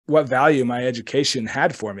what value my education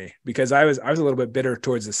had for me, because I was a little bit bitter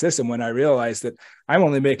towards the system when I realized that I'm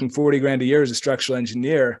only making 40 grand a year as a structural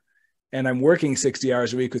engineer, and I'm working 60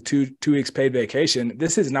 hours a week with two weeks paid vacation.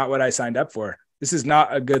 This is not what I signed up for. This is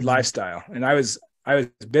not a good lifestyle. And I was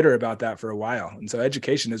bitter about that for a while. And so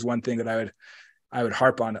education is one thing that I would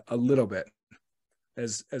harp on a little bit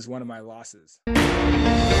as one of my losses.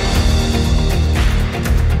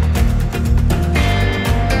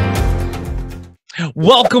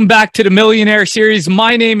 Welcome back to the Millionaire Series.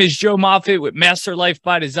 My name is Joe Moffitt with Master Life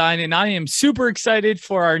by Design, and I am super excited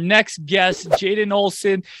for our next guest, Jaiden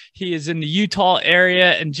Olsen. He is in the Utah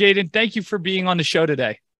area. And Jaiden, thank you for being on the show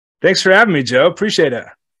today. Thanks for having me, Joe. Appreciate it.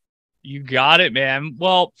 You got it, man.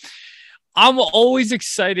 Well, I'm always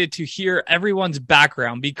excited to hear everyone's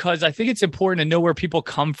background because I think it's important to know where people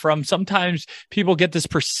come from. Sometimes people get this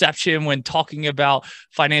perception when talking about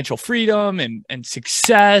financial freedom and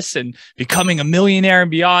success and becoming a millionaire and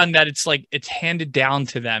beyond that it's handed down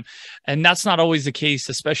to them. And that's not always the case,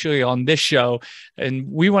 especially on this show. And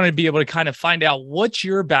we want to be able to kind of find out what's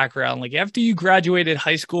your background. Like after you graduated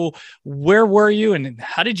high school, where were you and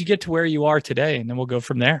how did you get to where you are today? And then we'll go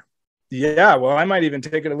from there. Yeah, well, I might even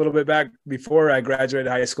take it a little bit back before I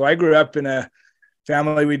graduated high school. I grew up in a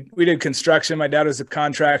family. We did construction. My dad was a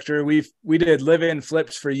contractor. We did live-in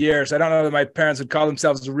flips for years. I don't know that my parents would call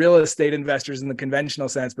themselves real estate investors in the conventional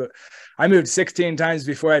sense, but I moved 16 times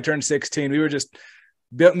before I turned 16. We were just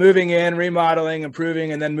moving in, remodeling,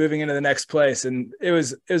 improving, and then moving into the next place. And it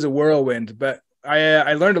was a whirlwind, but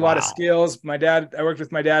I learned a lot of skills. I worked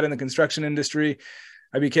with my dad in the construction industry.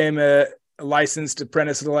 I became a licensed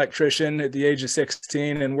apprentice electrician at the age of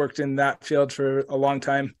 16 and worked in that field for a long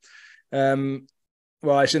time.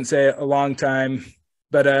 Well, I shouldn't say a long time,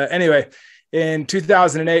 but anyway, in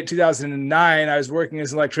 2008, 2009, I was working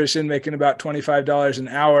as an electrician, making about $25 an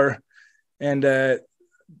hour, and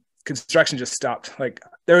construction just stopped. Like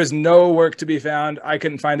there was no work to be found. I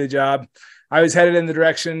couldn't find a job. I was headed in the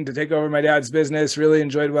direction to take over my dad's business, really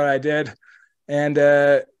enjoyed what I did, and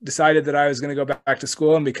decided that I was going to go back to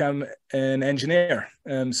school and become an engineer.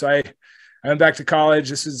 So I went back to college.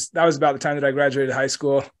 That was about the time that I graduated high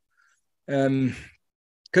school. Couldn't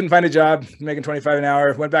find a job, making $25 an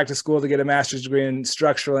hour. Went back to school to get a master's degree in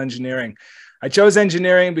structural engineering. I chose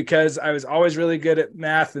engineering because I was always really good at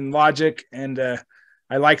math and logic, and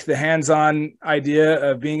I liked the hands-on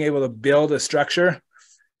idea of being able to build a structure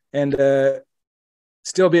and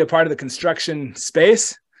still be a part of the construction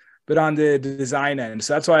space, but on the design end.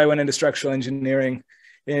 So that's why I went into structural engineering.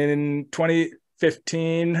 In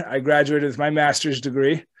 2015, I graduated with my master's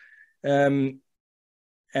degree. And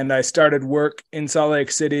I started work in Salt Lake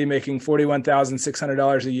City, making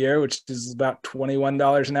 $41,600 a year, which is about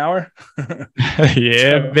 $21 an hour.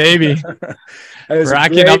 Yeah, so, baby.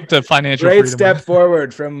 Racking up the financial great freedom. Step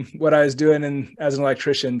forward from what I was doing as an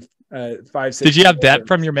electrician 5-6 Did you have debt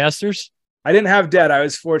from your master's? I didn't have debt. I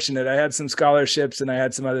was fortunate. I had some scholarships and I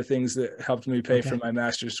had some other things that helped me pay for my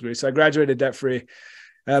master's degree. So I graduated debt-free,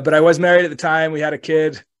 but I was married at the time. We had a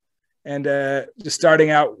kid and just starting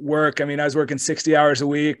out work. I mean, I was working 60 hours a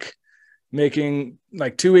week, making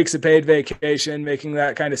like 2 weeks of paid vacation, making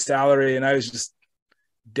that kind of salary. And I was just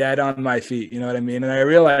dead on my feet. You know what I mean? And I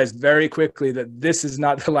realized very quickly that this is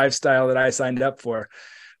not the lifestyle that I signed up for,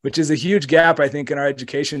 which is a huge gap, I think, in our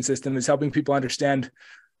education system, is helping people understand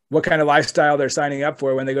what kind of lifestyle they're signing up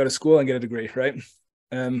for when they go to school and get a degree, right?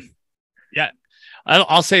 Yeah,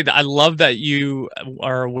 I'll say that I love that you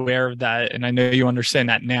are aware of that. And I know you understand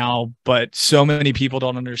that now, but so many people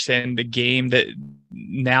don't understand the game that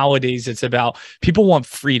nowadays it's about. People want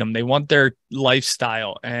freedom. They want their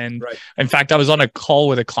lifestyle. And in fact, I was on a call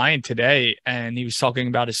with a client today and he was talking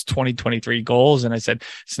about his 2023 goals. And I said,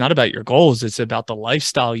 it's not about your goals. It's about the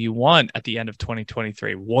lifestyle you want at the end of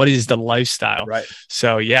 2023. What is the lifestyle? Right.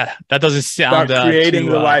 So yeah, that doesn't sound creating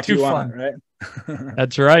the life too you fun. Want, right?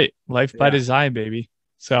 That's right. Life by design, baby.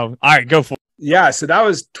 So, all right, go for it. Yeah. So that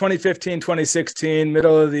was 2015, 2016,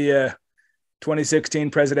 middle of the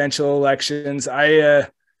 2016 presidential elections.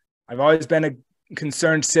 I've always been a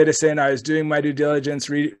concerned citizen. I was doing my due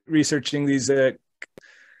diligence, researching these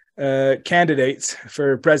candidates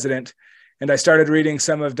for president. And I started reading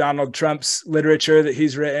some of Donald Trump's literature that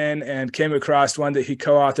he's written and came across one that he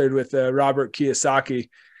co-authored with Robert Kiyosaki.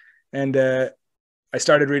 And I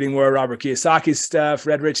started reading more Robert Kiyosaki's stuff,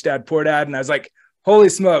 read Rich Dad, Poor Dad. And I was like, holy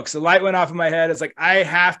smokes, the light went off in my head. It's like, I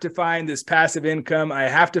have to find this passive income. I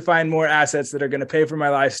have to find more assets that are going to pay for my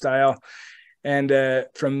lifestyle. And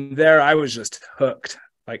from there, I was just hooked,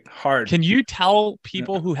 like hard. Can you tell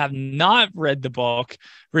people who have not read the book,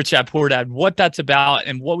 Rich Dad, Poor Dad, what that's about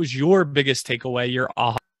and what was your biggest takeaway, your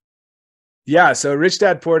aha? Yeah. So Rich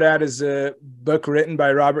Dad Poor Dad is a book written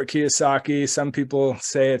by Robert Kiyosaki. Some people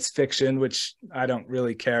say it's fiction, which I don't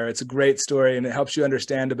really care. It's a great story, and it helps you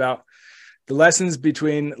understand about the lessons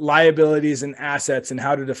between liabilities and assets and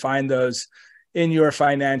how to define those in your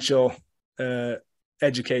financial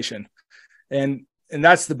education. And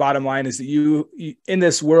that's the bottom line, is that you in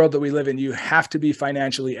this world that we live in, you have to be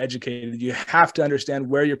financially educated. You have to understand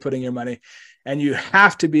where you're putting your money, and you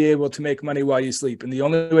have to be able to make money while you sleep. And the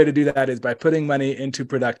only way to do that is by putting money into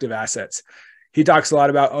productive assets. He talks a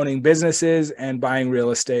lot about owning businesses and buying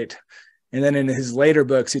real estate. And then in his later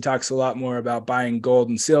books, he talks a lot more about buying gold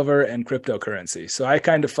and silver and cryptocurrency. So I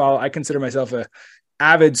consider myself a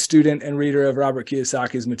avid student and reader of Robert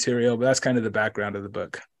Kiyosaki's material, but that's kind of the background of the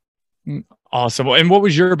book. Awesome. And what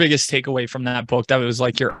was your biggest takeaway from that book that was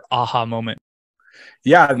like your aha moment?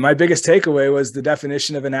 Yeah, my biggest takeaway was the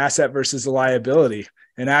definition of an asset versus a liability.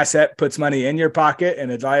 An asset puts money in your pocket,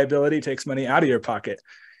 and a liability takes money out of your pocket.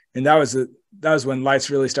 And that was when lights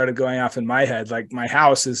really started going off in my head. Like, my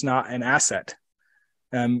house is not an asset.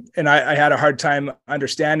 And I had a hard time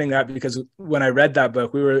understanding that, because when I read that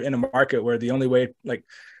book, we were in a market where the only way, like,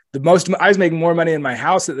 I was making more money in my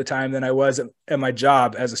house at the time than I was at my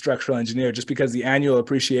job as a structural engineer, just because the annual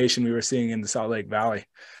appreciation we were seeing in the Salt Lake Valley.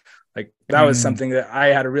 Like, that was something that I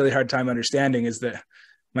had a really hard time understanding, is that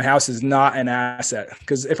my house is not an asset.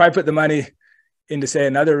 Because if I put the money into, say,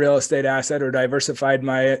 another real estate asset, or diversified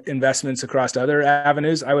my investments across other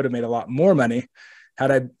avenues, I would have made a lot more money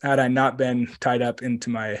had I not been tied up into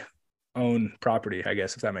my own property, I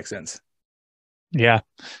guess, if that makes sense. Yeah,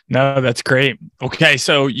 no, that's great. Okay.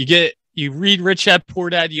 So you read Rich Dad Poor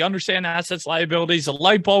Dad, you understand assets, liabilities, a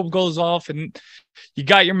light bulb goes off, and you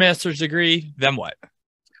got your master's degree. Then what?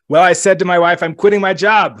 Well, I said to my wife, I'm quitting my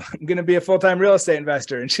job. I'm going to be a full-time real estate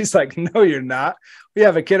investor. And she's like, no, you're not. We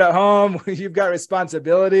have a kid at home. You've got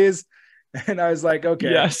responsibilities. And I was like,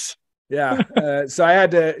 okay. Yes. Yeah.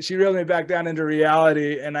 So she reeled me back down into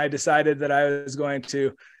reality. And I decided that I was going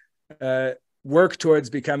to work towards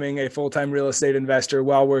becoming a full-time real estate investor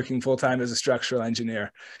while working full-time as a structural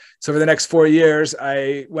engineer. So for the next 4 years,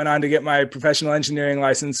 I went on to get my professional engineering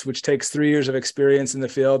license, which takes 3 years of experience in the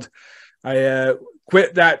field. I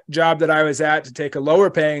quit that job that I was at to take a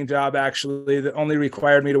lower paying job, actually, that only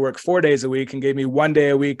required me to work 4 days a week and gave me 1 day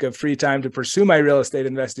a week of free time to pursue my real estate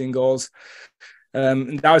investing goals.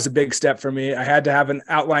 And that was a big step for me. I had to have an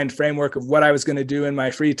outlined framework of what I was going to do in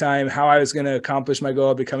my free time, how I was going to accomplish my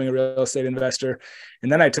goal of becoming a real estate investor.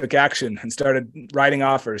 And then I took action and started writing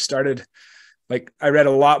offers, I read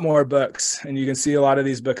a lot more books, and you can see a lot of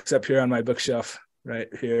these books up here on my bookshelf right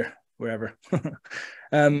here, wherever.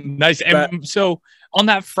 Nice. And so on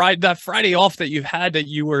that Friday off that you had, that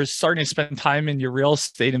you were starting to spend time in your real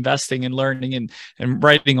estate investing and learning and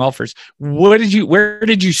writing offers, where did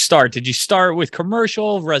you start? Did you start with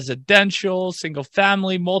commercial, residential, single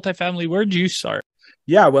family, multifamily? Where did you start?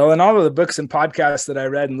 Yeah, well, in all of the books and podcasts that I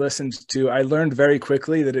read and listened to, I learned very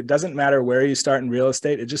quickly that it doesn't matter where you start in real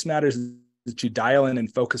estate. It just matters that you dial in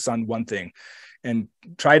and focus on one thing and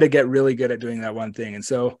try to get really good at doing that one thing. And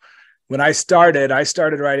so when I started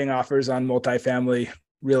writing offers on multifamily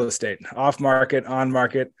real estate, off market, on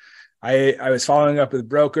market. I was following up with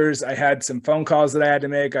brokers. I had some phone calls that I had to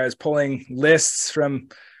make. I was pulling lists from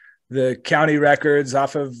the county records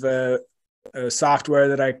off of a software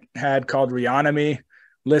that I had called Reonomy,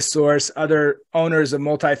 List Source, other owners of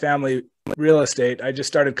multifamily real estate. I just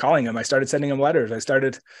started calling them. I started sending them letters. I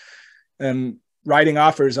started writing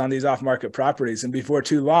offers on these off-market properties. And before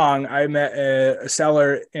too long, I met a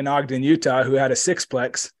seller in Ogden, Utah, who had a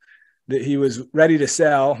sixplex that he was ready to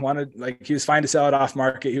sell, he was fine to sell it off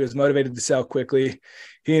market. He was motivated to sell quickly.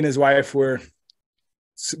 He and his wife were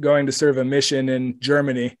going to serve a mission in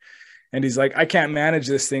Germany. And he's like, I can't manage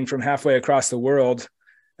this thing from halfway across the world.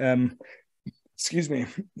 Excuse me.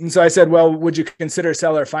 And so I said, well, would you consider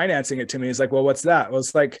seller financing it to me? He's like, well, what's that? Well,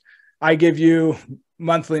 it's like, I give you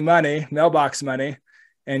monthly money, mailbox money,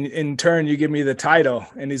 and in turn, you give me the title.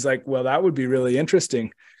 And he's like, well, that would be really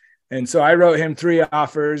interesting. And so I wrote him 3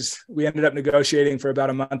 offers. We ended up negotiating for about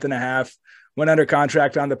a month and a half, went under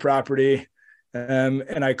contract on the property.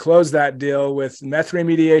 And I closed that deal with meth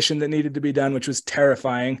remediation that needed to be done, which was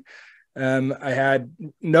terrifying. I had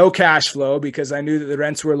no cash flow because I knew that the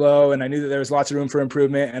rents were low and I knew that there was lots of room for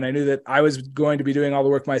improvement. And I knew that I was going to be doing all the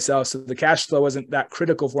work myself. So the cash flow wasn't that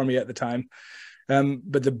critical for me at the time.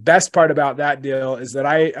 But the best part about that deal is that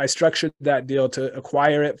I structured that deal to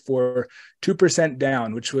acquire it for 2%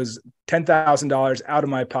 down, which was $10,000 out of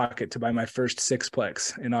my pocket to buy my first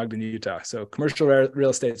sixplex in Ogden, Utah. So commercial real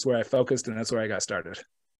estate is where I focused, and that's where I got started.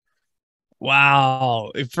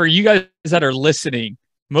 Wow. For you guys that are listening,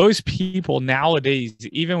 most people nowadays,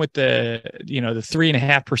 even with the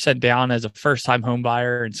 3.5% down as a first time home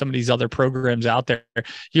buyer and some of these other programs out there,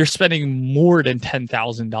 you're spending more than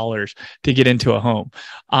 $10,000 to get into a home.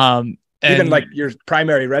 Even like your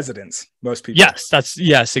primary residence, most people.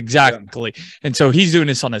 Yes, exactly. Yeah. And so he's doing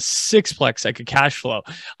this on a sixplex, like a cash flow.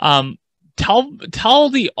 Tell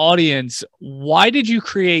the audience, why did you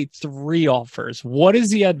create 3 offers? What is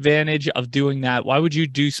the advantage of doing that? Why would you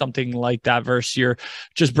do something like that versus you're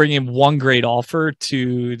just bringing one great offer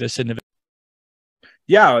to this individual?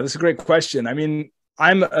 Yeah, that's a great question. I mean,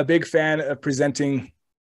 I'm a big fan of presenting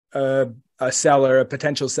a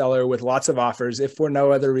potential seller with lots of offers, if for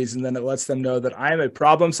no other reason than it lets them know that I am a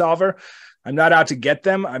problem solver. I'm not out to get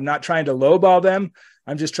them. I'm not trying to lowball them.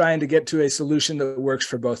 I'm just trying to get to a solution that works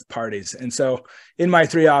for both parties. And so in my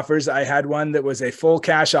 3 offers, I had one that was a full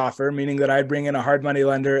cash offer, meaning that I'd bring in a hard money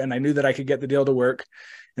lender and I knew that I could get the deal to work.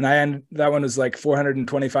 And that one was like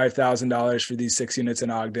 $425,000 for these 6 units in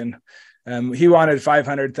Ogden. He wanted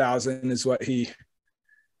 $500,000 is what he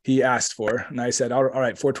asked for. And I said, all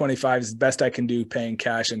right, 425 is the best I can do, paying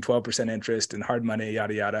cash and 12% interest and hard money,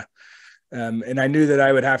 yada, yada. And I knew that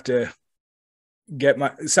I would have to get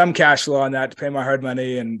some cash flow on that to pay my hard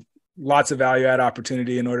money and lots of value add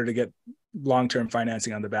opportunity in order to get long-term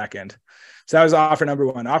financing on the back end. So that was offer number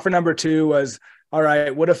 1. Offer number 2 was, all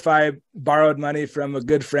right, what if I borrowed money from a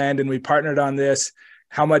good friend and we partnered on this?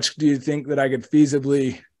 How much do you think that I could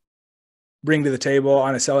feasibly bring to the table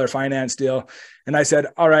on a seller finance deal? And I said,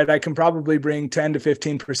 all right, I can probably bring 10 to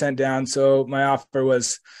 15% down. So my offer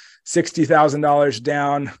was $60,000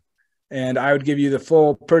 down, and I would give you the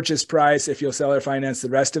full purchase price if you'll seller finance the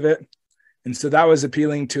rest of it. And so that was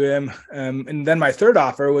appealing to him. And then my 3rd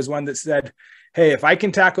offer was one that said, hey, if I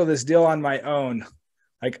can tackle this deal on my own,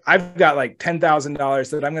 like I've got like $10,000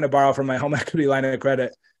 that I'm going to borrow from my home equity line of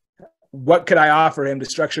credit. What could I offer him to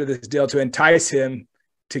structure this deal to entice him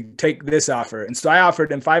to take this offer? And so I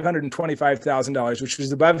offered him $525,000, which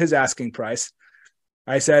was above his asking price.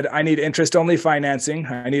 I said, I need interest only financing.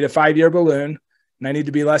 I need a 5-year balloon, and I need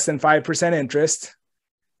to be less than 5% interest.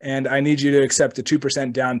 And I need you to accept a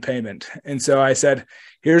 2% down payment. And so I said,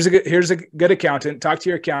 here's a good accountant. Talk to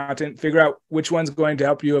your accountant, figure out which one's going to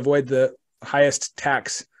help you avoid the highest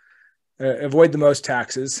tax, avoid the most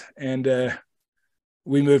taxes. And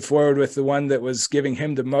we moved forward with the one that was giving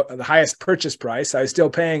him the highest purchase price. I was still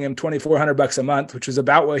paying him $2,400 a month, which was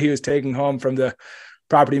about what he was taking home from the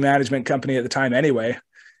property management company at the time anyway.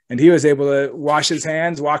 And he was able to wash his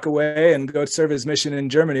hands, walk away, and go serve his mission in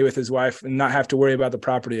Germany with his wife and not have to worry about the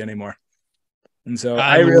property anymore. And so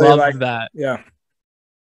I really like that. Yeah.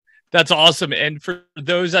 That's awesome. And for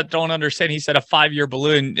those that don't understand, he said a 5-year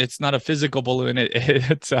balloon. It's not a physical balloon.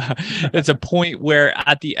 It's a point where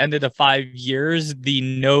at the end of the 5 years, the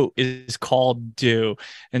note is called due.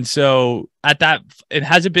 And so it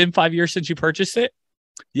hasn't been 5 years since you purchased it?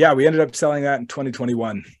 Yeah, we ended up selling that in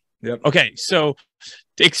 2021. Yep. Okay. So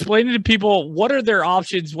explain to people, what are their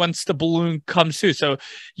options once the balloon comes through? So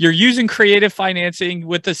you're using creative financing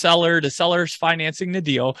with the seller's financing the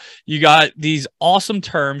deal. You got these awesome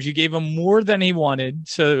terms. You gave him more than he wanted,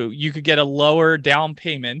 so you could get a lower down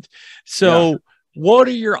payment. So what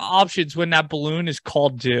are your options when that balloon is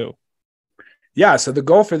called due? Yeah. So the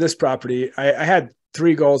goal for this property, I had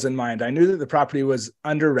 3 goals in mind. I knew that the property was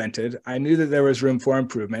under rented. I knew that there was room for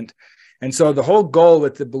improvement. And so the whole goal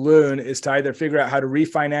with the balloon is to either figure out how to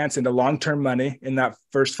refinance into long-term money in that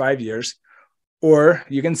first 5 years, or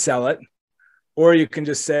you can sell it, or you can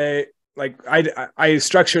just say, like I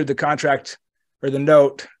structured the contract or the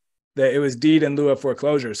note that it was deed in lieu of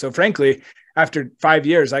foreclosure. So frankly, after 5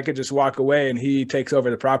 years, I could just walk away and he takes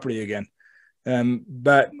over the property again.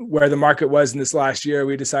 But where the market was in this last year,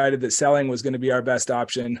 we decided that selling was going to be our best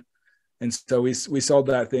option. And so we sold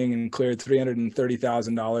that thing and cleared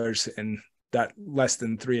 $330,000 in that less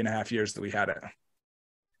than 3.5 years that we had it.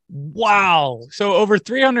 Wow. So over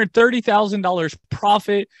 $330,000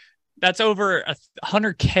 profit. That's over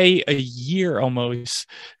 $100K a year almost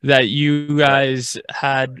that you guys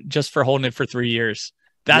had just for holding it for 3 years.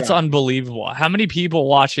 That's unbelievable. How many people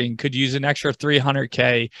watching could use an extra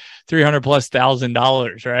 $300K,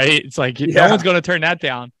 $300,000+, right? It's like no one's going to turn that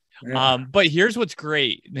down. Yeah. But here's what's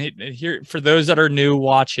great here for those that are new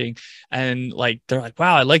watching and they're like,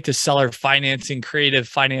 wow, I like the seller financing, creative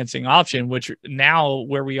financing option, which now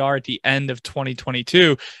where we are at the end of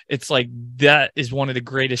 2022, it's like that is one of the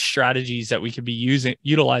greatest strategies that we could be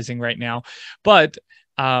utilizing right now. But,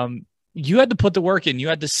 you had to put the work in, you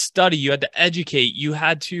had to study, you had to educate, you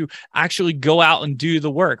had to actually go out and do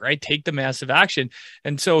the work, right? Take the massive action.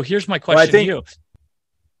 And so here's my question to you.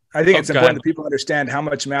 I think Oh, it's go important ahead. that people understand how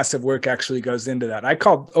much massive work actually goes into that. I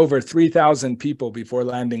called over 3,000 people before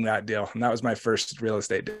landing that deal, and that was my first real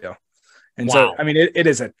estate deal. And so, Wow. I mean, it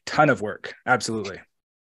is a ton of work. Absolutely.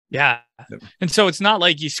 Yeah. And so it's not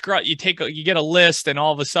like you get a list and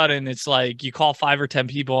all of a sudden it's like you call 5 or 10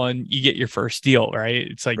 people and you get your first deal, right?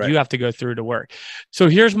 It's like Right. you have to go through to work. So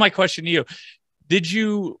here's my question to you.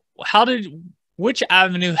 How did, which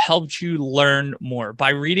avenue helped you learn more? By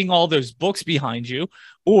reading all those books behind you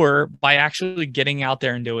or by actually getting out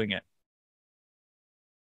there and doing it?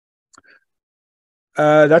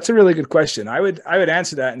 That's a really good question. I would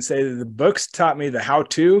answer that and say that the books taught me the how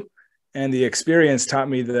to, and the experience taught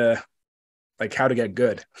me the like how to get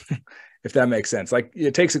good, if that makes sense. Like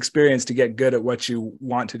it takes experience to get good at what you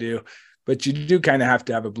want to do, but you do kind of have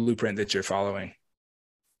to have a blueprint that you're following.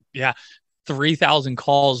 Yeah. 3,000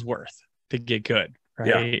 calls worth to get good.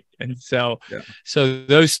 Yeah. Right. And so, Yeah. so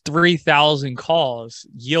those 3,000 calls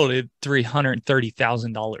yielded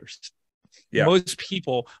 $330,000. Yeah. Most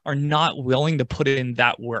people are not willing to put in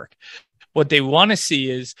that work. What they want to see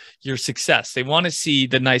is your success. They want to see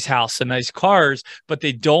the nice house, the nice cars, but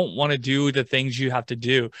they don't want to do the things you have to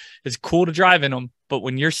do. It's cool to drive in them, but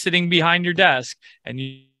when you're sitting behind your desk and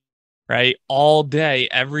you, right, all day,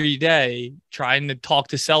 every day, trying to talk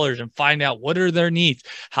to sellers and find out what are their needs,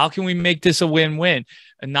 how can we make this a win-win?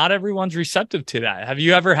 And not everyone's receptive to that. Have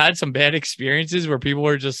you ever had some bad experiences where people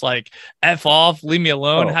were just like, F off, leave me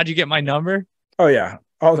alone? Oh, How'd you get my number? oh yeah,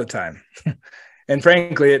 all the time. And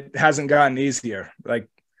frankly, it hasn't gotten easier. Like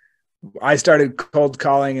I started cold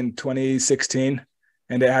calling in 2016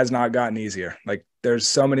 and it has not gotten easier. Like there's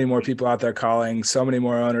so many more people out there calling, so many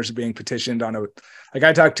more owners are being petitioned on like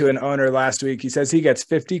I talked to an owner last week. He says he gets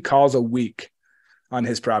 50 calls a week on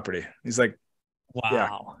his property. He's like,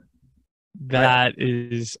 Wow. That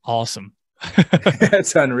is awesome.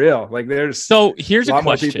 it's unreal. Like there's So here's a a lot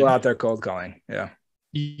more people question. out there cold calling. Yeah.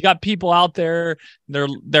 You got people out there,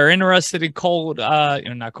 they're interested in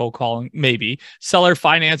not cold calling, maybe seller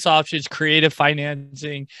finance options, creative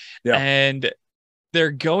financing, Yeah. and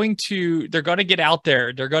they're going to get out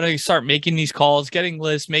there. They're going to start making these calls, getting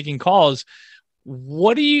lists, making calls.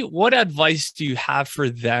 What advice do you have for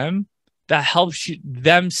them that helps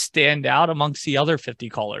them stand out amongst the other 50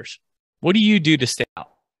 callers? What do you do to stand out?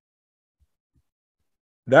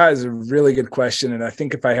 That is a really good question. And I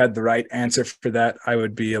think if I had the right answer for that, I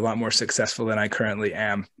would be a lot more successful than I currently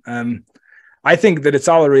am. I think that it's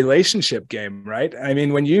all a relationship game, right? I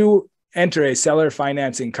mean, when you enter a seller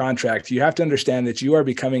financing contract, you have to understand that you are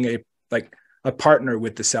becoming a partner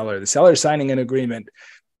with the seller. The seller is signing an agreement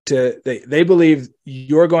they believe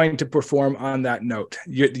you're going to perform on that note.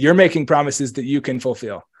 You're making promises that you can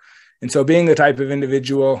fulfill. And so being the type of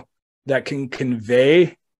individual that can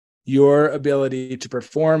convey your ability to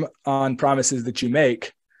perform on promises that you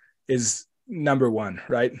make is number one,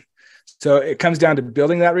 right? So it comes down to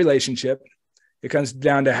building that relationship. It comes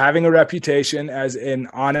down to having a reputation as an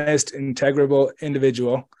honest, integrable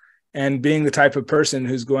individual and being the type of person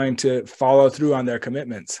who's going to follow through on their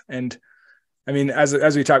commitments. And I mean,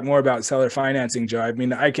 as we talk more about seller financing, Joe, I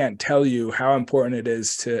mean, I can't tell you how important it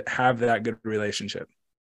is to have that good relationship.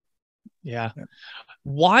 Yeah.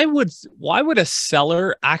 Why would a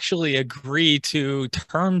seller actually agree to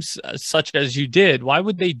terms such as you did? Why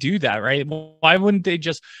would they do that, right? Why wouldn't they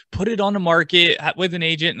just put it on the market with an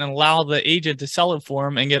agent and allow the agent to sell it for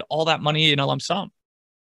them and get all that money in a lump sum?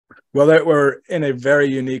 Well, we're in a very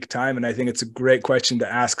unique time, and I think it's a great question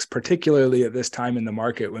to ask, particularly at this time in the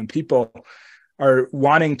market when people are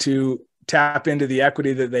wanting to tap into the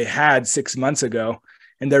equity that they had 6 months ago.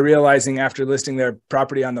 And they're realizing after listing their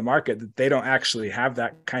property on the market that they don't actually have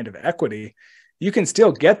that kind of equity. You can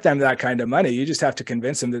still get them that kind of money. You just have to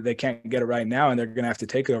convince them that they can't get it right now and they're going to have to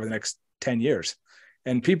take it over the next 10 years.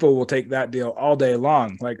 And people will take that deal all day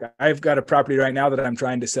long. Like I've got a property right now that I'm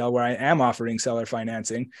trying to sell where I am offering seller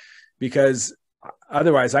financing because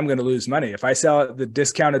otherwise I'm going to lose money. If I sell at the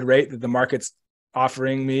discounted rate that the market's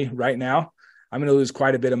offering me right now, I'm going to lose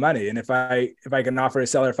quite a bit of money. And if I can offer a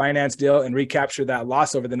seller finance deal and recapture that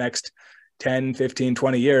loss over the next 10, 15,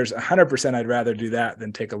 20 years, 100% I'd rather do that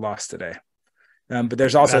than take a loss today. But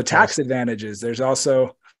there's also tax advantages. There's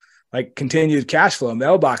also like continued cash flow,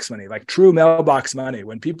 mailbox money, like true mailbox money.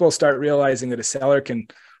 When people start realizing that a seller can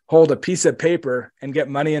hold a piece of paper and get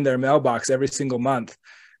money in their mailbox every single month,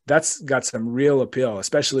 that's got some real appeal,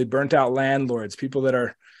 especially burnt out landlords, people that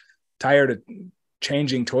are tired of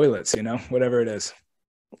changing toilets, whatever it is.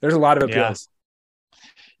 There's a lot of appeals.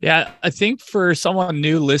 Yeah. I think for someone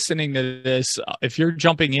new listening to this, if you're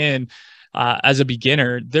jumping in as a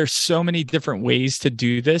beginner, there's so many different ways to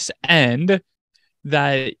do this. And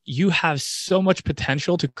that you have so much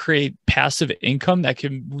potential to create passive income that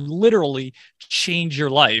can literally change your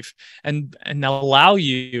life and allow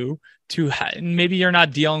you to maybe you're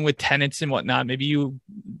not dealing with tenants and whatnot. Maybe you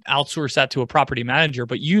outsource that to a property manager,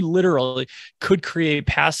 but you literally could create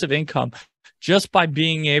passive income just by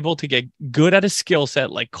being able to get good at a skill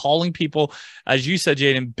set, like calling people, as you said,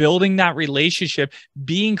 Jaiden, building that relationship,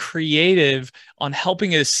 being creative on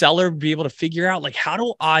helping a seller be able to figure out, like, how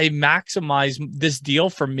do I maximize this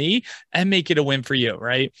deal for me and make it a win for you,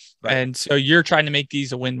 right? And so you're trying to make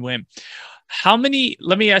these a win-win. Let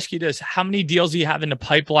me ask you this, how many deals do you have in the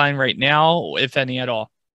pipeline right now, if any at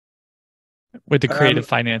all, with the creative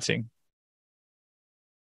financing?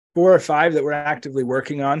 4 or 5 that we're actively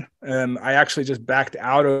working on. I actually just backed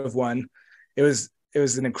out of one. It was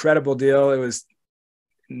an incredible deal. It was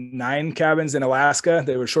 9 cabins in Alaska.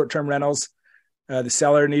 They were short-term rentals. The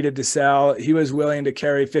seller needed to sell. He was willing to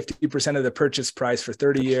carry 50% of the purchase price for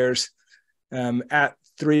 30 years at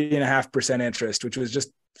 3.5% interest, which was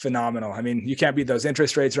just phenomenal. I mean, you can't beat those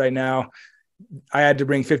interest rates right now. I had to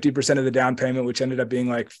bring 50% of the down payment, which ended up being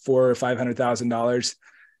like $400,000 or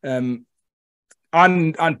 $500,000.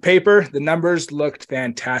 On paper, the numbers looked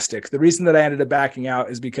fantastic. The reason that I ended up backing out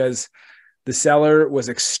is because the seller was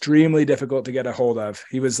extremely difficult to get a hold of.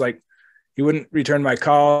 He was like, he wouldn't return my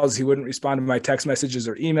calls. He wouldn't respond to my text messages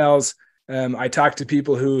or emails. I talked to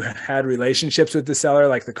people who had relationships with the seller,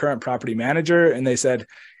 like the current property manager, and they said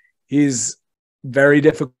he's very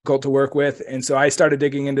difficult to work with. And so I started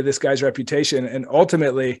digging into this guy's reputation, and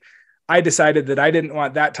ultimately I decided that I didn't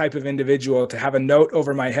want that type of individual to have a note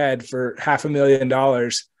over my head for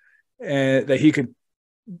 $500,000 that he could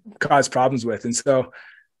cause problems with. And so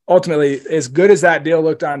ultimately, as good as that deal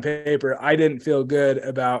looked on paper, I didn't feel good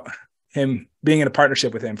about him being in a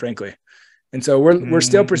partnership with him, frankly. And so we're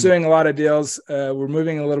still pursuing a lot of deals. We're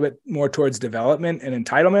moving a little bit more towards development and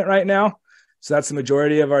entitlement right now. So that's the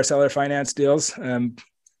majority of our seller finance deals,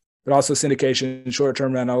 but also syndication,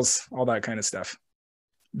 short-term rentals, all that kind of stuff.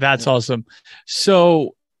 That's awesome.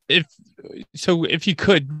 So if you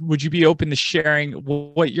could, would you be open to sharing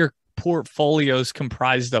what your portfolio is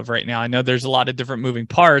comprised of right now? I know there's a lot of different moving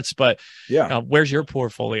parts, but where's your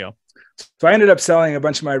portfolio? So I ended up selling a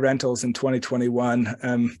bunch of my rentals in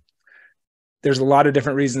 2021. There's a lot of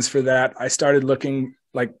different reasons for that. I started looking,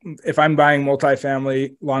 like, if I'm buying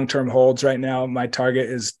multifamily long-term holds right now, my target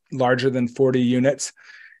is larger than 40 units.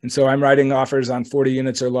 And so I'm writing offers on 40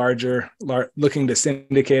 units or larger, looking to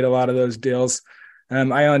syndicate a lot of those deals.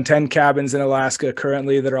 I own 10 cabins in Alaska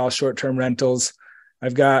currently that are all short-term rentals.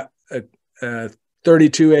 I've got a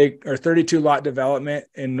 32 lot development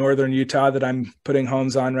in northern Utah that I'm putting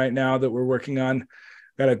homes on right now that we're working on.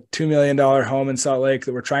 Got a $2 million home in Salt Lake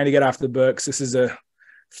that we're trying to get off the books. This is a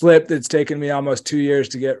flip that's taken me almost 2 years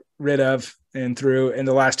to get rid of and through. And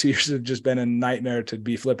the last 2 years have just been a nightmare to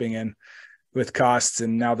be flipping in, with costs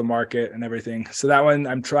and now the market and everything. So that one,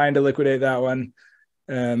 I'm trying to liquidate that one.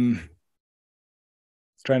 Trying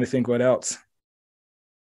to think what else.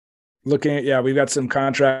 Looking at, we've got some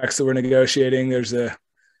contracts that we're negotiating. There's a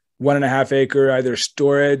 1.5 acre, either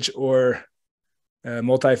storage or a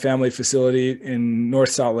multifamily facility in North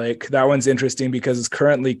Salt Lake. That one's interesting because it's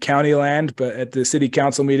currently county land, but at the city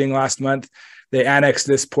council meeting last month, they annexed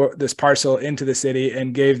this parcel into the city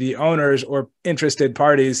and gave the owners or interested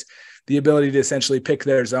parties the ability to essentially pick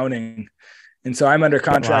their zoning. And so I'm under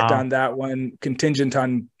contract on that one, contingent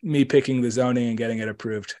on me picking the zoning and getting it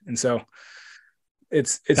approved. And so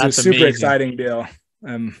it's a super exciting deal.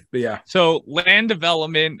 But yeah. So land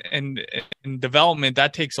development and development,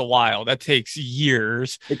 that takes a while. That takes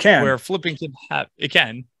years. It can. Where flipping can,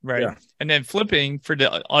 right? Yeah. And then flipping, for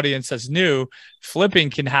the audience that's new, flipping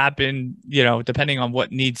can happen, depending on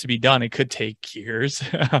what needs to be done. It could take years,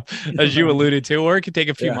 as you alluded to, or it could take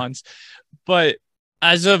a few months. But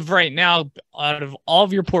as of right now, out of all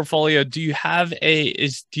of your portfolio,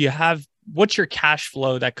 what's your cash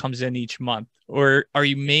flow that comes in each month? Or are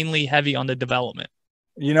you mainly heavy on the development?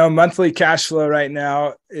 Monthly cash flow right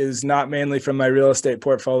now is not mainly from my real estate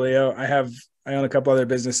portfolio. I own a couple other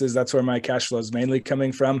businesses. That's where my cash flow is mainly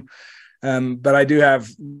coming from. But I do have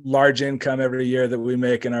large income every year that we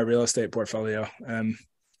make in our real estate portfolio.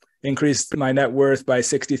 Increased my net worth by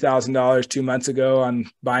 $60,000 2 months ago on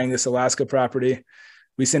buying this Alaska property.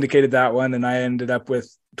 We syndicated that one, and I ended up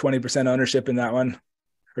with 20% ownership in that one.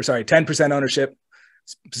 10% ownership.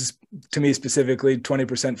 To me specifically,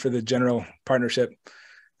 20% for the general partnership.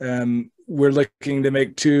 We're looking to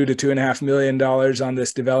make $2 to $2.5 million on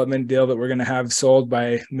this development deal that we're going to have sold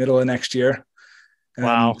by middle of next year.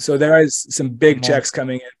 Wow. So there is some big checks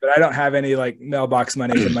coming in, but I don't have any like mailbox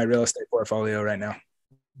money from my real estate portfolio right now.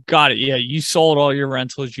 Got it. Yeah. You sold all your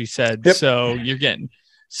rentals, you said. Yep. So you're getting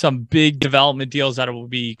some big development deals that will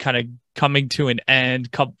be kind of coming to an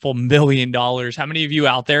end, couple $1 million. How many of you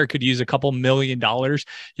out there could use a couple $1 million,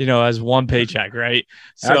 as one paycheck, right?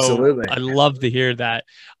 So Absolutely. I love to hear that.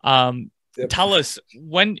 Yep. Tell us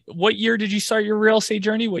what year did you start your real estate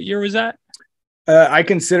journey? What year was that? I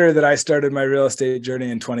consider that I started my real estate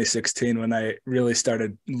journey in 2016 when I really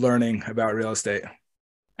started learning about real estate.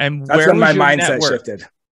 And that's when my mindset shifted.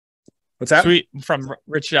 What's that? Sweet. From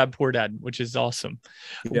Rich Dad, Poor Dad, which is awesome.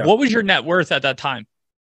 Yeah. What was your net worth at that time?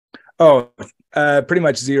 Oh, pretty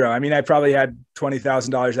much zero. I mean, I probably had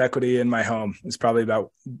 $20,000 equity in my home. It's probably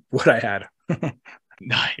about what I had.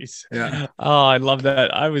 Nice. Yeah. Oh, I love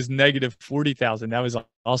that. I was negative 40,000. That was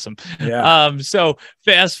awesome. Yeah. So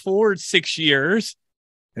fast forward 6 years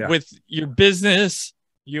with your business,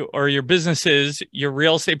 your businesses, your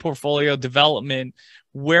real estate portfolio development.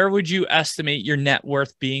 Where would you estimate your net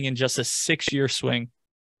worth being in just a 6-year swing?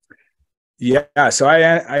 Yeah. So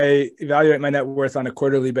I evaluate my net worth on a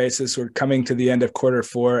quarterly basis. We're coming to the end of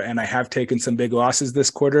Q4, and I have taken some big losses this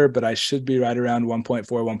quarter, but I should be right around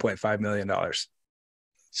 $1.5 million.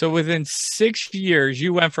 So within 6 years,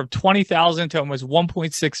 you went from 20,000 to almost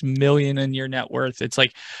 1.6 million in your net worth. It's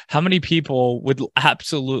like, how many people would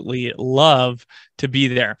absolutely love to be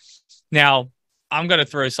there? Now, I'm going to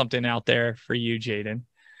throw something out there for you, Jaiden.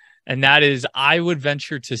 And that is, I would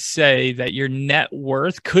venture to say that your net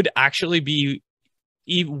worth could actually be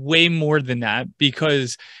way more than that,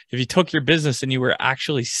 because if you took your business and you were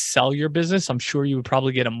actually sell your business, I'm sure you would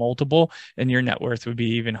probably get a multiple and your net worth would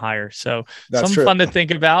be even higher. So that's fun to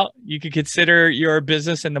think about. You could consider your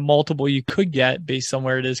business and the multiple you could get based on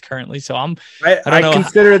where it is currently. So I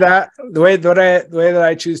consider that the way that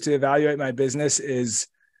I choose to evaluate my business is,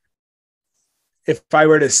 if I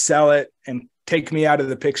were to sell it and take me out of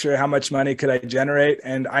the picture, how much money could I generate?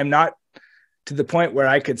 And I'm not to the point where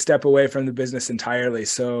I could step away from the business entirely.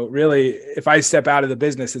 So really, if I step out of the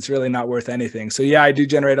business, it's really not worth anything. So yeah, I do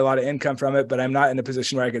generate a lot of income from it, but I'm not in a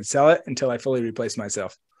position where I could sell it until I fully replace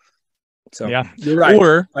myself. So yeah, you're right.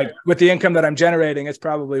 Or like with the income that I'm generating, it's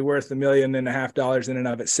probably worth $1.5 million in and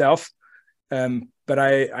of itself. But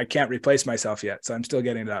I can't replace myself yet. So I'm still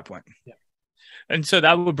getting to that point. Yeah. And so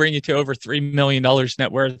that would bring you to over $3 million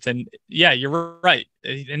net worth. And yeah, you're right.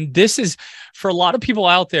 And this is for a lot of people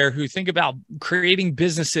out there who think about creating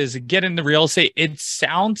businesses and get into real estate. It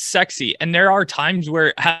sounds sexy. And there are times where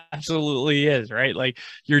it absolutely is, right? Like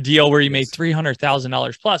your deal where you made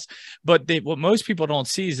 $300,000 plus. But what most people don't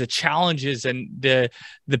see is the challenges and the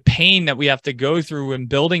pain that we have to go through in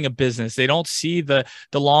building a business. They don't see the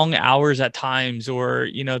long hours at times, or,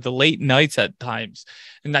 the late nights at times.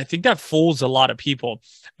 And I think that fools a lot of people.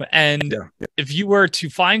 And if you were to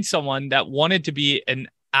find someone that wanted to be an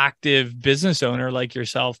active business owner like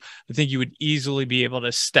yourself, I think you would easily be able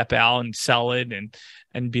to step out and sell it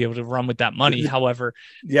and be able to run with that money. However,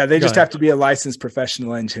 they just have to be a licensed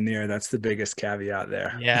professional engineer. That's the biggest caveat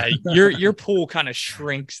there. Yeah, your pool kind of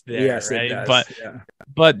shrinks there, yes, right? It does.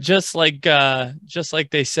 But just like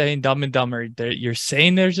they say in Dumb and Dumber, you're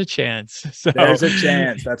saying there's a chance. So there's a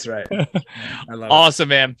chance. That's right. I love awesome,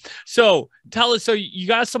 man. So tell us. So you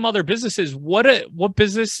got some other businesses. What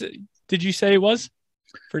business did you say it was?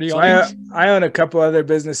 For the audience? I own a couple other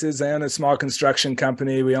businesses. I own a small construction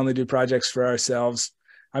company. We only do projects for ourselves.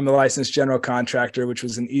 I'm a licensed general contractor, which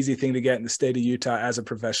was an easy thing to get in the state of Utah as a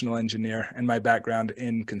professional engineer, and my background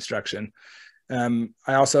in construction. I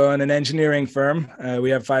also own an engineering firm. We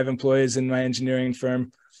have 5 employees in my engineering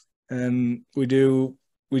firm.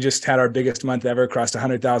 We just had our biggest month ever, crossed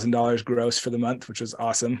 $100,000 gross for the month, which was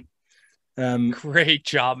awesome. Great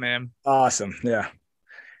job, man. Awesome. Yeah.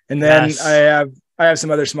 And then I have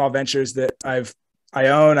some other small ventures that I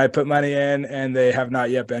own, I put money in, and they have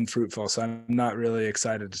not yet been fruitful. So I'm not really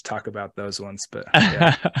excited to talk about those ones, but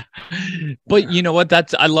yeah. But you know what?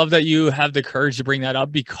 I love that you have the courage to bring that up,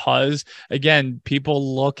 because again,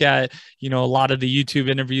 people look at, a lot of the YouTube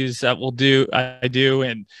interviews that I do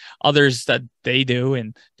and others that they do,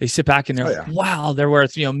 and they sit back and they're wow, they're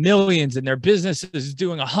worth, millions, and their business is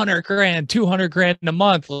doing $100,000, $200,000 a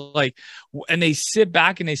month. And they sit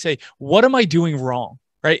back and they say, what am I doing wrong?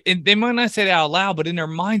 Right. And they might not say that out loud, but in their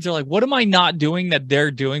minds, they're like, what am I not doing that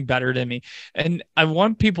they're doing better than me? And I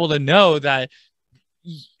want people to know that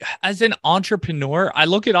as an entrepreneur, I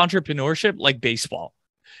look at entrepreneurship like baseball.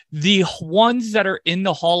 The ones that are in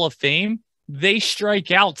the Hall of Fame, they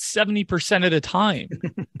strike out 70% of the time.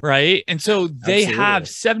 Right. And so they have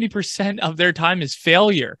 70% of their time is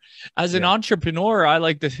failure. As an entrepreneur, I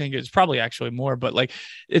like to think it's probably actually more, but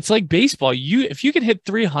it's like baseball. If you can hit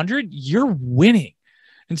 300, you're winning.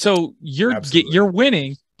 And so you're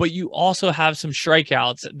winning, but you also have some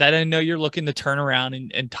strikeouts that I know you're looking to turn around,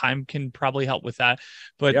 and time can probably help with that.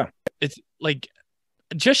 But Yeah. it's like,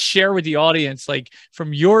 just share with the audience, like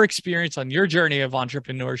from your experience on your journey of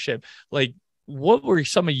entrepreneurship, like what were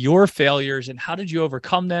some of your failures and how did you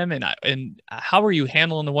overcome them? And how are you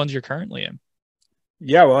handling the ones you're currently in?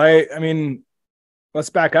 Yeah. Well, I mean, let's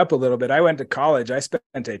back up a little bit. I went to college. I spent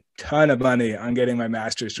a ton of money on getting my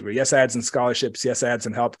master's degree. Yes, I had some scholarships. Yes, I had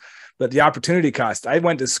some help, but the opportunity cost. I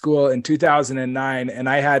went to school in 2009 and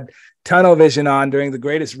I had tunnel vision on during the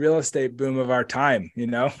greatest real estate boom of our time. You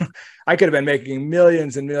know, I could have been making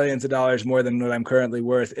millions and millions of dollars more than what I'm currently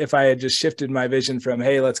worth if I had just shifted my vision from,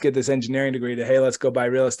 hey, let's get this engineering degree to, hey, let's go buy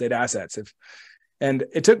real estate assets. And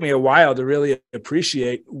it took me a while to really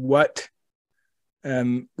appreciate what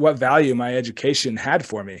value my education had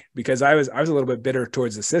for me, because I was a little bit bitter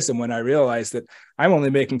towards the system when I realized that I'm only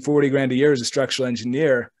making 40 grand a year as a structural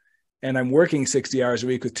engineer and I'm working 60 hours a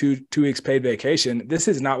week with two weeks paid vacation. This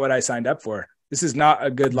is not what I signed up for. This is not a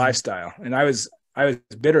good lifestyle. And I was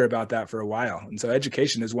bitter about that for a while. And so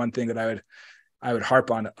education is one thing that I would harp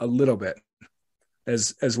on a little bit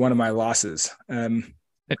as one of my losses.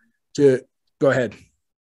 To go ahead.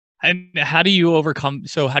 And how do you overcome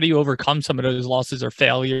some of those losses or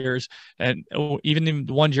failures, and even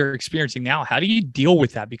the ones you're experiencing now? How do you deal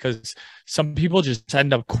with that? Because some people just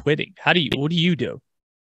end up quitting. What do you do?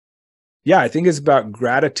 Yeah, I think it's about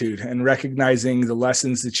gratitude and recognizing the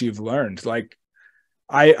lessons that you've learned. Like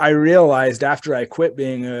I realized after I quit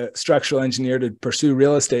being a structural engineer to pursue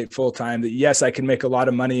real estate full time that yes, I can make a lot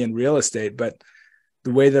of money in real estate, but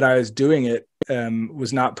the way that I was doing it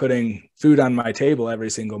was not putting food on my table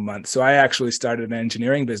every single month. So I actually started an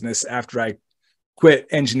engineering business after I quit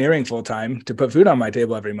engineering full time to put food on my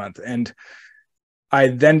table every month. And I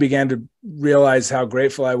then began to realize how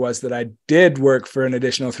grateful I was that I did work for an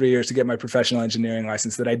additional 3 years to get my professional engineering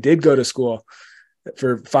license, that I did go to school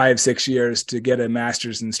for 5-6 years to get a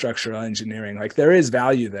master's in structural engineering. Like there is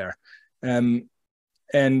value there. And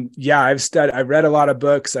yeah, I've read a lot of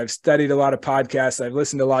books. I've studied a lot of podcasts. I've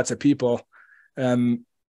listened to lots of people. And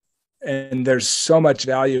there's so much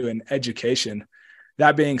value in education.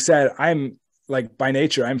 That being said, I'm like, by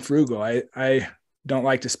nature, I'm frugal. I don't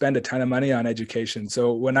like to spend a ton of money on education.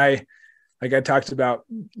 So when I talked about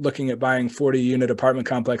looking at buying 40-unit apartment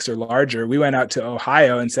complex or larger, we went out to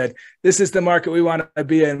Ohio and said, this is the market we want to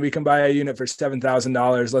be in. We can buy a unit for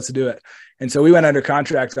 $7,000. Let's do it. And so we went under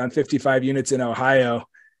contract on 55 units in Ohio.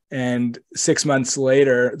 And 6 months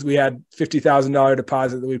later, we had $50,000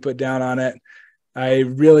 deposit that we put down on it. I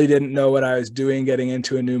really didn't know what I was doing getting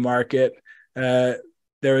into a new market.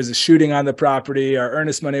 There was a shooting on the property. Our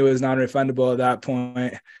earnest money was non-refundable at that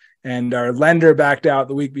point. And our lender backed out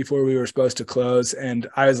the week before we were supposed to close. And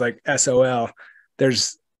I was like, SOL,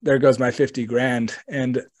 there goes my 50 grand.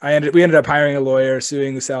 And we ended up hiring a lawyer,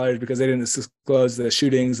 suing the sellers because they didn't disclose the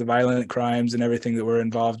shootings, the violent crimes and everything that were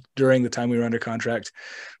involved during the time we were under contract.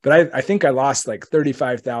 But I think I lost like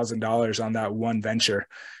 $35,000 on that one venture.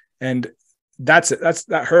 And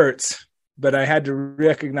that hurts. But I had to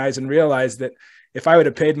recognize and realize that if I would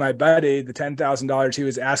have paid my buddy the $10,000 he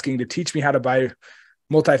was asking to teach me how to buy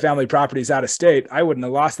multifamily properties out of state, I wouldn't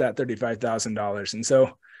have lost that $35,000. And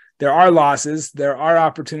so there are losses. There are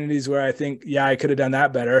opportunities where I think, yeah, I could have done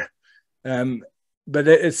that better. But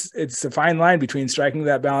it's a fine line between striking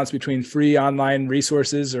that balance between free online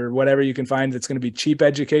resources or whatever you can find that's going to be cheap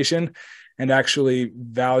education and actually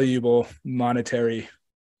valuable monetary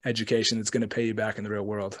education that's going to pay you back in the real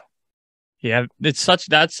world. Yeah, that's such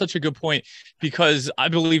a good point, because I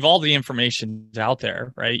believe all the information's out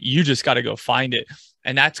there, right? You just got to go find it,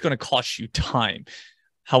 and that's going to cost you time.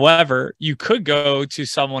 However, you could go to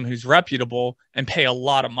someone who's reputable and pay a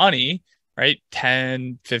lot of money, right?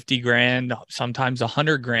 10, 50 grand, sometimes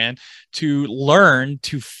 100 grand to learn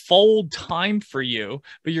to fold time for you,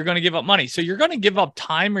 but you're going to give up money. So you're going to give up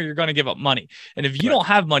time or you're going to give up money. And if you don't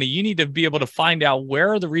have money, you need to be able to find out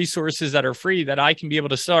where are the resources that are free that I can be able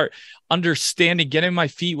to start understanding, getting my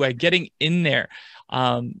feet wet, getting in there.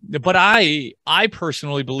 But I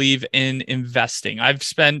personally believe in investing. I've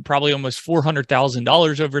spent probably almost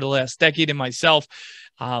 $400,000 over the last decade in myself,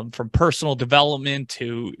 from personal development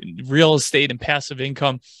to real estate and passive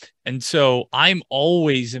income. And so I'm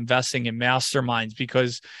always investing in masterminds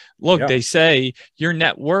because look, they say your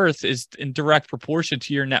net worth is in direct proportion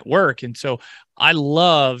to your network. And so I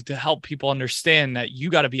love to help people understand that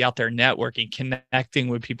you got to be out there networking, connecting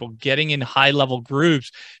with people, getting in high level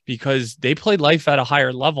groups because they play life at a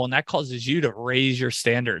higher level and that causes you to raise your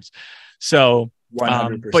standards. So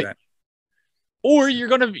 100%. Or you're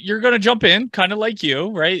gonna jump in kind of like you,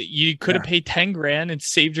 right? You could have paid 10 grand and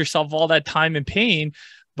saved yourself all that time and pain,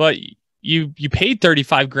 but you paid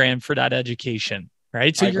 35 grand for that education,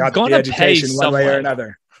 right? So you're going to pay one way or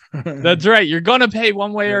another. That's right. You're going to pay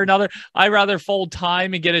one way or another. I rather fold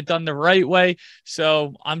time and get it done the right way.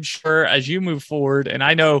 So I'm sure as you move forward, and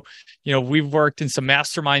I know, we've worked in some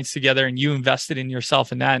masterminds together and you invested in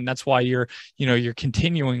yourself in that. And that's why you're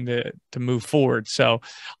continuing to move forward. So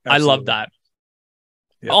absolutely. I love that.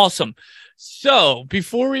 Yep. Awesome. So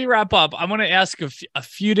before we wrap up, I want to ask a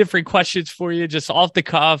few different questions for you, just off the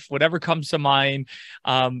cuff, whatever comes to mind.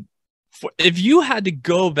 If you had to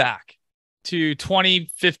go back to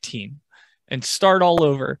 2015 and start all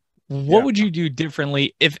over, what would you do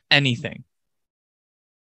differently, if anything?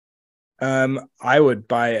 I would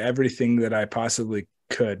buy everything that I possibly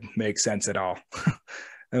could make sense at all.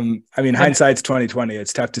 I mean, hindsight's 2020.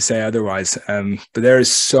 It's tough to say otherwise. But there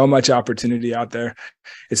is so much opportunity out there.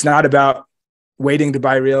 It's not about waiting to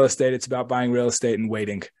buy real estate. It's about buying real estate and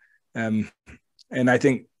waiting. And I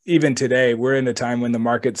think even today, we're in a time when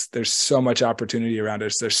there's so much opportunity around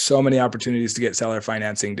us. There's so many opportunities to get seller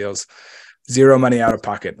financing deals, zero money out of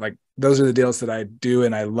pocket. Like, those are the deals that I do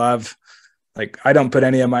and I love. Like, I don't put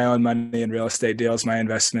any of my own money in real estate deals. My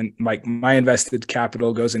invested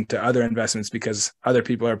capital goes into other investments because other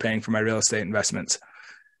people are paying for my real estate investments.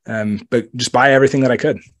 But just buy everything that I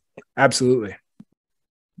could. Absolutely.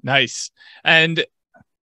 Nice. And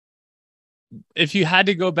if you had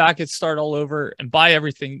to go back and start all over and buy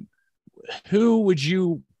everything, who would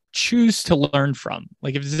you choose to learn from?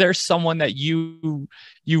 Like, if there's someone that you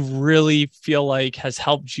really feel like has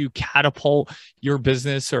helped you catapult your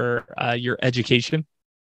business or your education?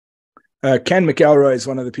 Ken McElroy is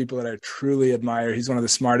one of the people that I truly admire. He's one of the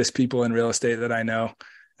smartest people in real estate that I know.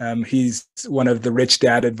 He's one of the rich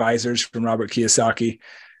dad advisors from Robert Kiyosaki.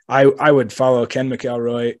 I would follow Ken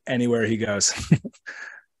McElroy anywhere he goes.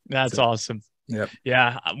 That's awesome. Yep.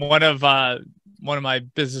 Yeah. One of my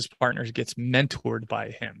business partners gets mentored by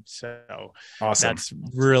him. So awesome. That's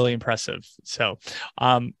really impressive. So,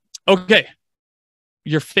 okay.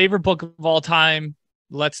 Your favorite book of all time.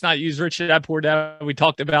 Let's not use Rich Dad Poor Dad. We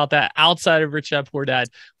talked about that. Outside of Rich Dad Poor Dad,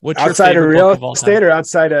 what's outside your favorite of real estate or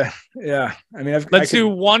outside of, yeah. I mean, let's do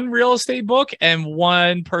one real estate book and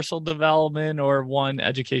one personal development or one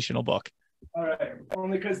educational book. All right.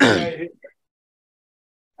 Only because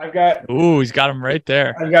I've got. Ooh, he's got them right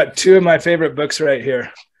there. I've got two of my favorite books right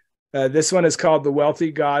here. This one is called The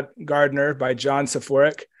Wealthy Gardener by John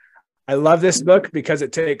Saforic. I love this book because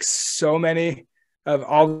it takes so many of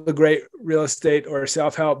all the great real estate or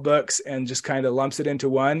self-help books and just kind of lumps it into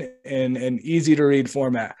one in an easy to read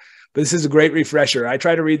format. But this is a great refresher. I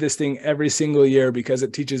try to read this thing every single year because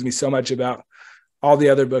it teaches me so much about all the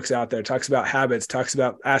other books out there. It talks about habits, talks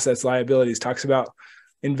about assets, liabilities, talks about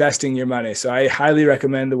investing your money. So I highly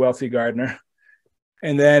recommend The Wealthy Gardener.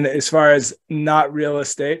 And then as far as not real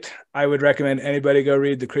estate, I would recommend anybody go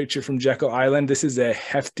read The Creature from Jekyll Island. This is a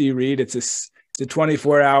hefty read. It's a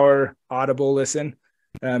 24-hour audible listen.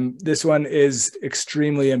 This one is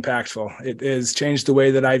extremely impactful. It has changed the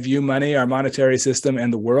way that I view money, our monetary system,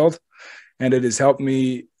 and the world. And it has helped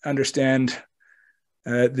me understand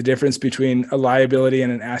the difference between a liability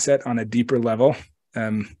and an asset on a deeper level.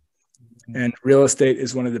 And real estate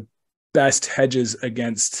is one of the best hedges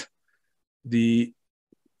against the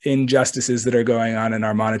injustices that are going on in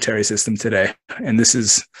our monetary system today. And this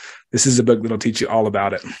is a book that'll teach you all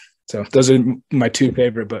about it. So those are my two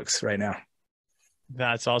favorite books right now.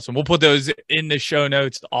 That's awesome. We'll put those in the show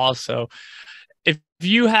notes also. If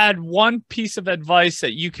you had one piece of advice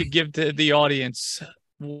that you could give to the audience,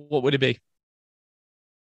 what would it be?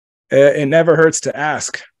 It never hurts to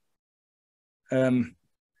ask. I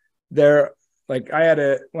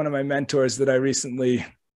had one of my mentors that I recently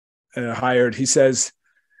hired. He says,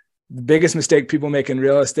 the biggest mistake people make in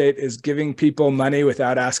real estate is giving people money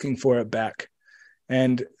without asking for it back.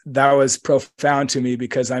 And that was profound to me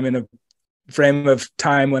because I'm in a frame of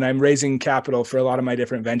time when I'm raising capital for a lot of my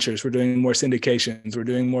different ventures. We're doing more syndications. We're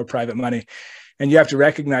doing more private money. And you have to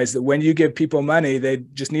recognize that when you give people money, they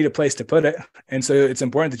just need a place to put it. And so it's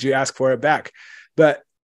important that you ask for it back. But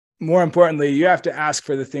more importantly, you have to ask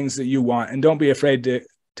for the things that you want, and don't be afraid to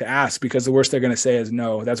ask, because the worst they're going to say is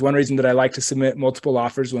no. That's one reason that I like to submit multiple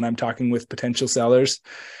offers when I'm talking with potential sellers.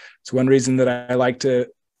 It's one reason that I like to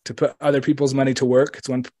put other people's money to work. It's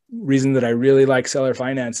one reason that I really like seller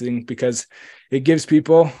financing, because it gives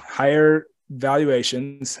people higher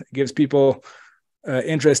valuations. It gives people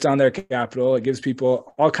interest on their capital. It gives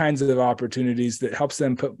people all kinds of opportunities that helps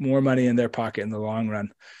them put more money in their pocket in the long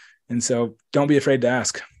run. And so don't be afraid to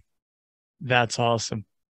ask. That's awesome.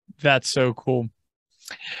 That's so cool.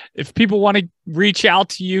 If people want to reach out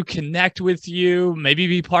to you, connect with you, maybe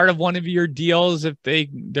be part of one of your deals, if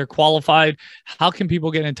they're qualified, how can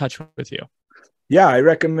people get in touch with you? Yeah, I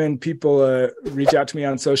recommend people reach out to me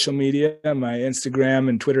on social media. My Instagram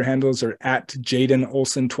and Twitter handles are at Jaiden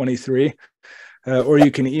Olsen 23. Or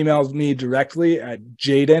you can email me directly at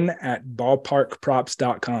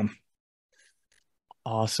jaiden@ballparkprops.com.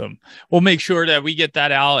 Awesome. We'll make sure that we get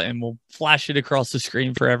that out and we'll flash it across the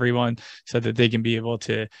screen for everyone so that they can be able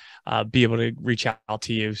to reach out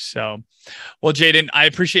to you. So, well, Jaiden, I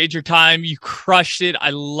appreciate your time. You crushed it. I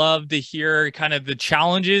love to hear kind of the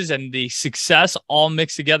challenges and the success all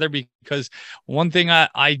mixed together, because one thing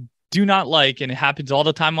I do not like, and it happens all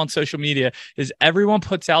the time on social media, is everyone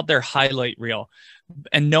puts out their highlight reel.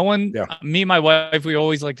 And no one, me and my wife, we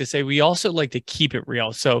always like to say, we also like to keep it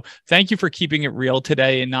real. So thank you for keeping it real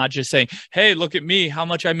today and not just saying, hey, look at me, how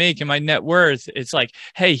much I make and my net worth. It's like,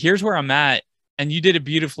 hey, here's where I'm at. And you did it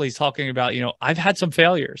beautifully, talking about, I've had some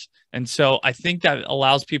failures. And so I think that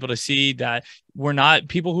allows people to see that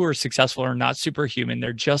people who are successful are not superhuman.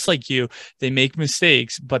 They're just like you. They make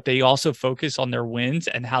mistakes, but they also focus on their wins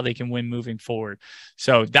and how they can win moving forward.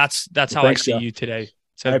 So that's how I see you today.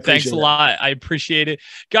 So thanks a lot. I appreciate it.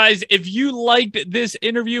 Guys, if you liked this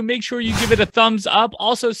interview, make sure you give it a thumbs up.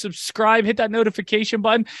 Also subscribe, hit that notification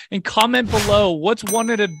button, and comment below. What's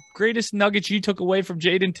one of the greatest nuggets you took away from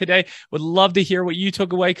Jaiden today? Would love to hear what you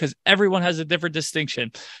took away, because everyone has a different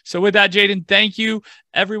distinction. So with that, Jaiden, thank you,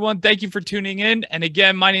 everyone. Thank you for tuning in. And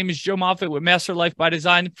again, my name is Joe Moffitt with Master Life by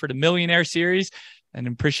Design for the Millionaire Series, and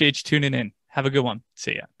appreciate you tuning in. Have a good one.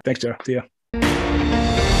 See ya. Thanks, Joe. See ya.